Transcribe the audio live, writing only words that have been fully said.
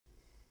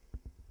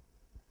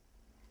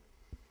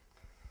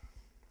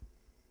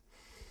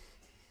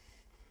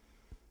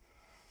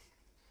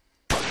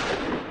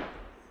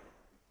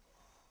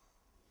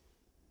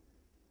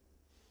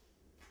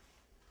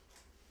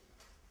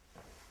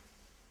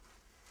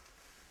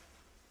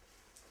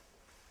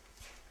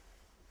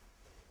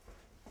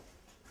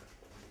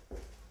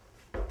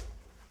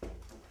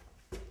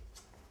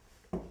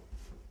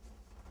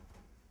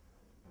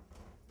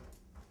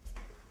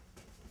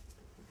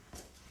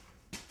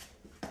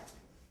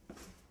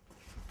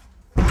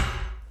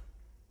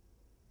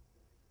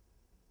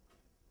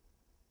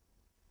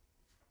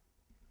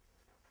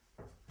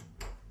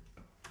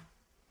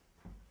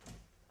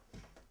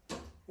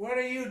What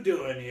are you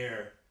doing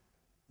here?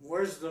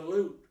 Where's the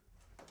loot?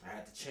 I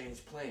had to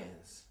change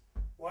plans.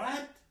 What?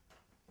 I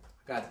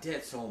got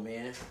debts on,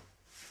 man.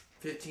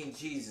 15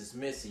 G's is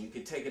missing. You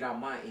can take it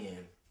out my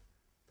end.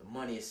 The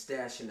money is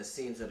stashed in the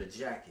seams of the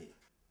jacket.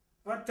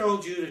 I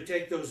told you to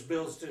take those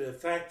bills to the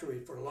factory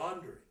for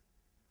laundry.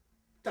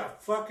 What the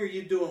fuck are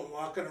you doing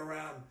walking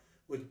around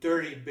with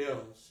dirty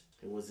bills?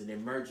 It was an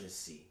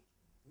emergency.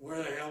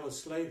 Where the hell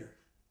is Slater?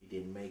 He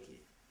didn't make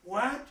it.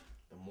 What?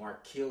 The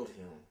mark killed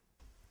him.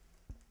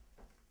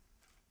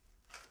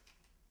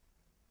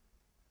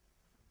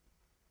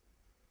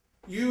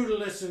 You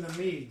listen to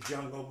me,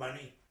 Jungle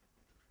Bunny.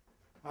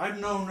 I've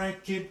known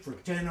that kid for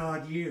 10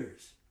 odd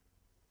years.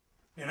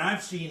 And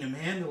I've seen him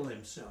handle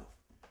himself.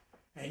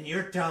 And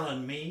you're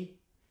telling me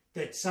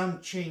that some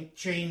chink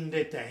chained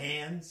at the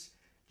hands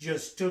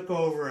just took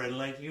over and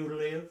let you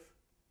live?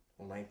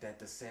 Well, ain't that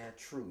the sad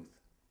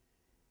truth?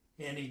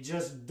 And he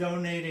just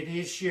donated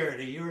his share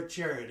to your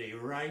charity,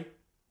 right?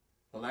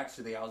 Well,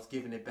 actually, I was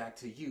giving it back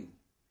to you.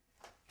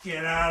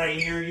 Get out of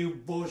here, you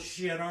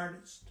bullshit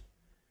artist.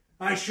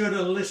 I should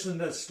have listened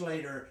to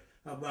Slater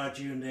about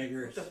you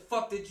niggers. What the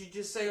fuck did you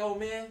just say, old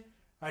man?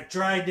 I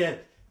tried to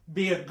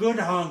be a good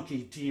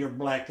honky to your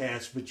black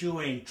ass, but you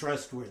ain't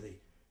trustworthy.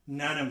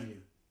 None of you.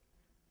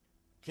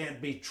 Can't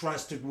be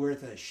trusted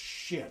worth a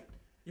shit.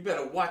 You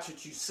better watch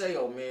what you say,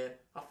 old man.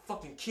 I'll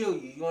fucking kill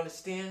you, you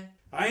understand?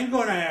 I ain't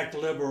gonna act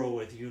liberal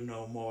with you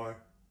no more.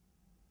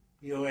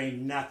 You ain't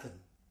nothing.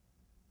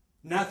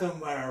 Nothing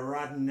but a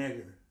rotten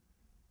nigger.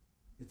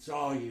 It's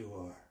all you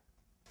are.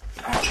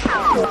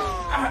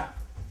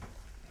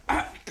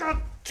 God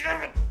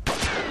damn it!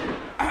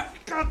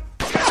 God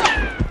damn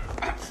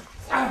it!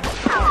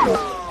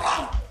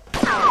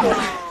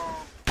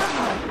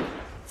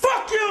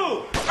 Fuck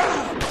you!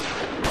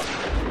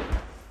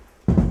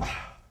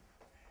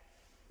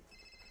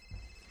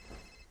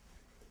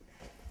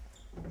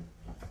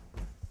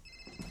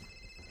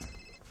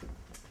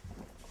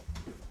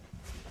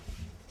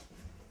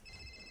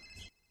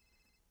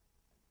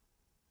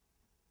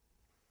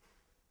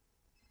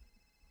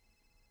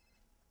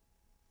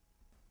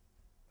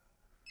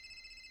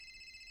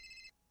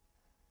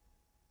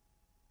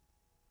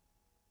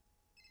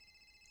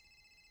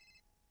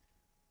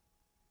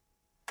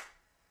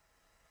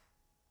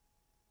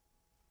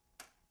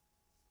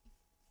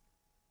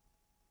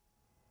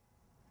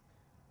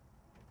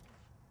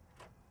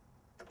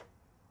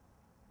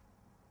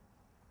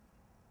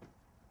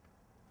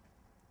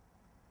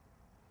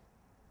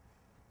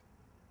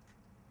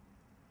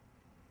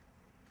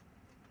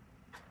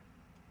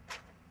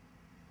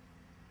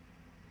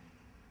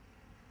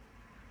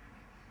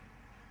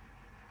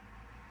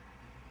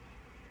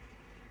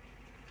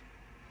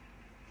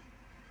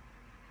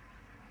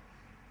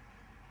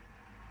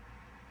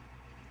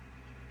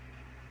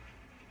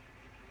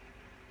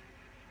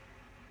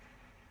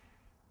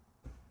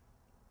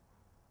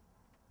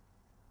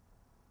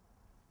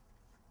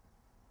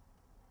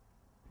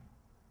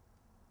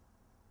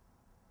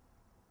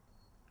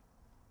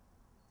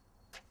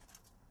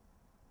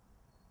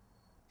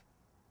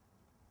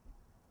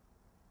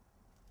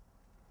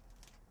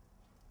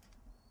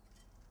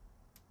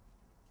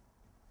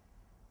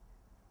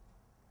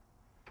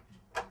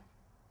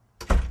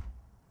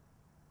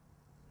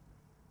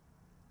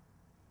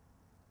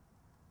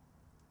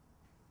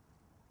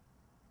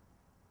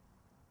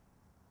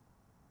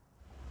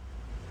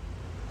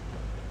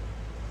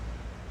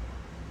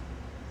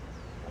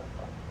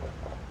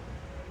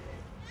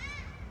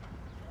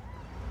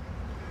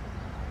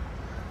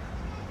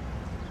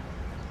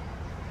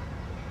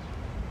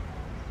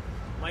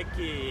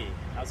 Mikey,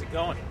 how's it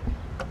going?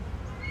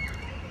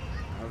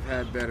 I've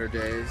had better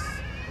days.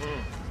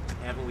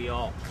 Haven't we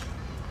all?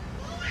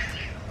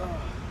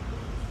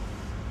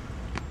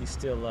 You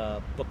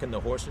still booking the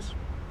horses?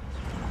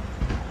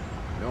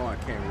 No, I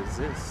can't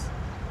resist.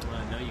 Well,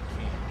 I know you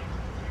can't.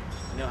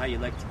 I know how you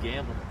like to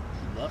gamble.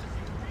 You love it.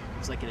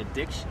 It's like an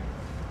addiction.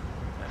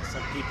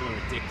 Some people are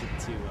addicted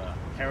to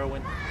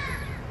heroin.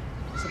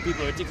 Some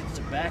people are addicted to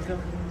tobacco.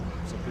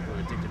 Some people are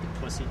addicted to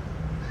pussy.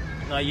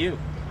 Not you.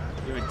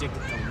 You're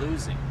addicted to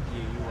losing.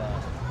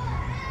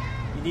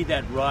 You need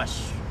that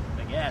rush,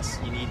 I guess.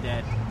 You need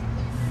that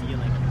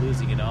feeling of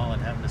losing it all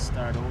and having to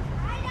start over.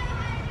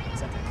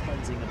 It's like a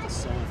cleansing of the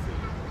soul for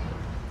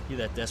you. You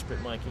that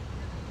desperate, Mikey?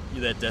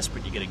 You that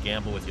desperate you get to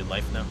gamble with your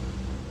life now?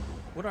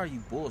 What are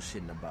you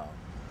bullshitting about?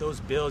 Those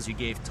bills you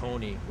gave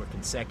Tony were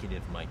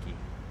consecutive, Mikey.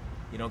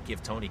 You don't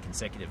give Tony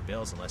consecutive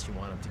bills unless you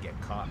want him to get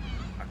caught.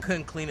 I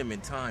couldn't clean him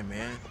in time,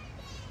 man.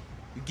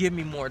 You give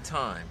me more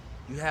time.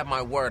 You have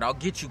my word. I'll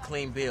get you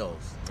clean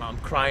bills. I'm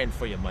crying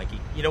for you, Mikey.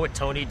 You know what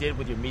Tony did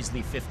with your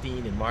measly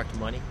 15 in marked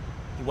money?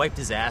 He wiped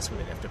his ass with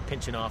it after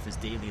pinching off his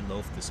daily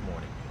loaf this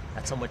morning.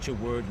 That's how much your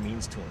word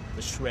means to him.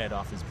 The shred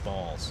off his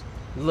balls.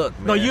 Look,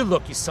 man. No, you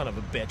look, you son of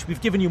a bitch. We've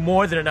given you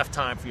more than enough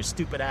time for your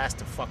stupid ass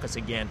to fuck us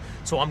again,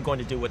 so I'm going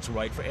to do what's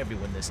right for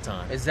everyone this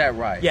time. Is that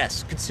right?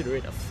 Yes, consider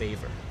it a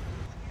favor.